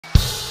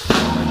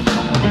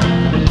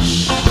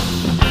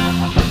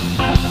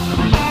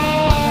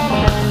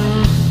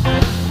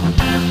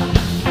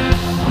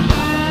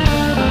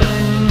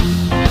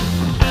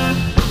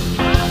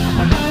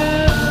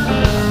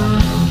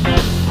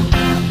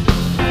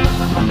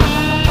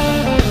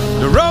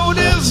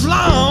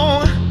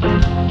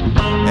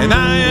and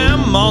I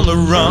am on the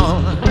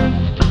run.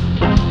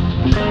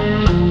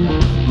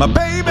 My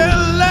baby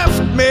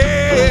left me,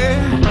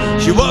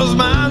 she was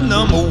my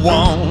number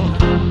one.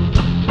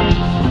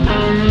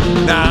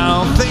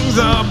 Now things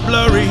are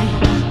blurry,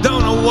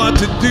 don't know what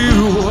to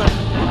do,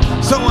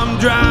 so I'm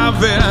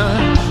driving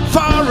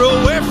far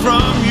away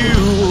from you.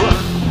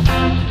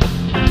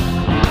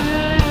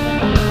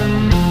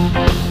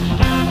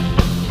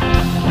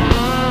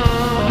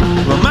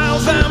 Well,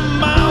 miles and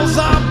miles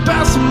are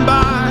passing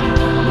by,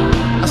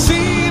 I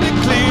see the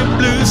clear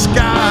blue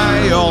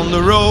sky on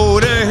the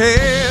road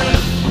ahead,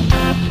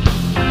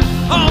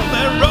 on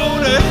the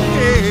road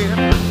ahead.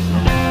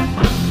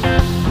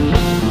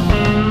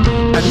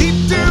 I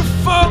need to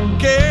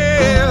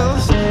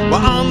focus,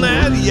 we're on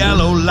that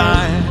yellow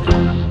line.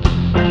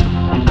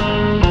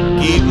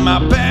 Keep my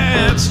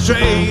path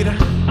straight,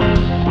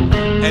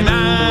 and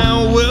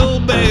I will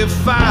be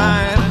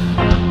fine.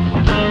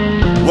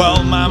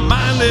 Well, my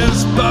mind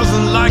is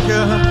buzzing like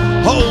a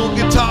whole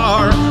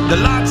guitar. The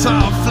lights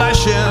are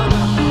flashing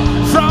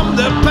from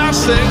the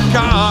passing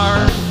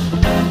car.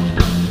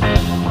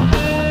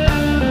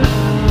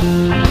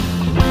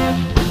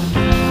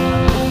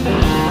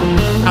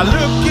 I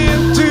look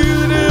into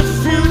the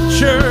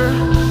future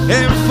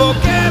and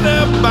forget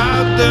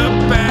about the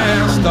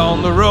past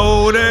on the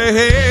road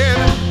ahead.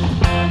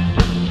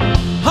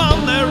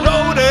 On the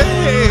road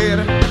ahead.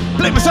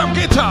 Play me some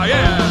guitar,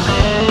 yeah.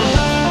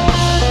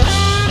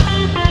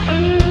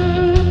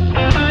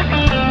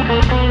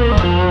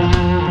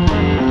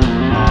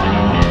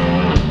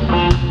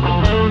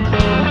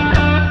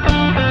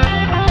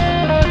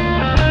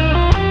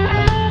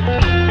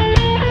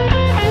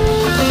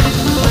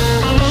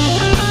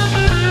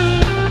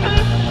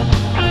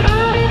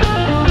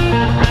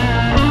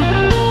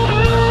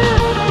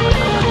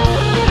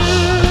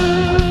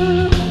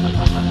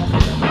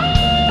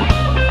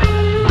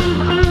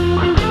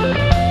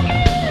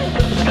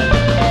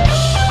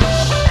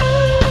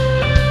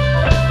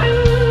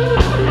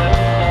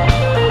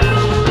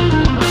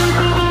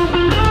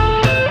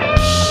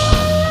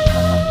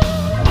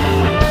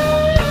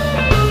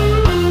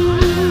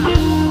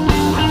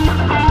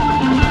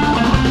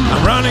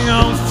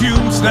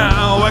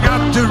 Now I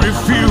got to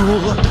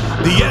refuel,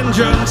 the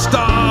engine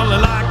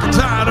stalling like a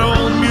tired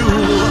old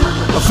mule.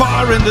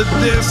 Far in the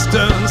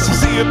distance I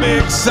see a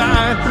big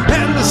sign,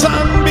 and the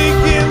sun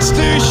begins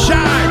to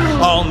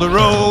shine on the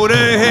road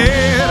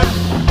ahead.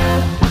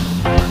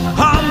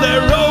 On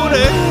the road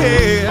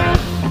ahead.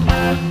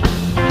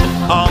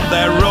 On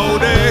the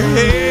road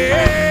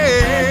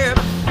ahead.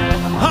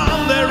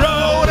 On the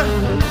road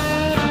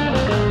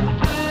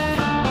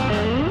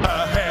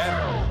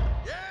ahead.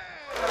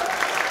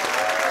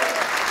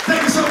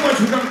 Thank you so much.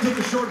 We're going to take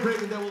a short break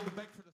and then we'll be back for the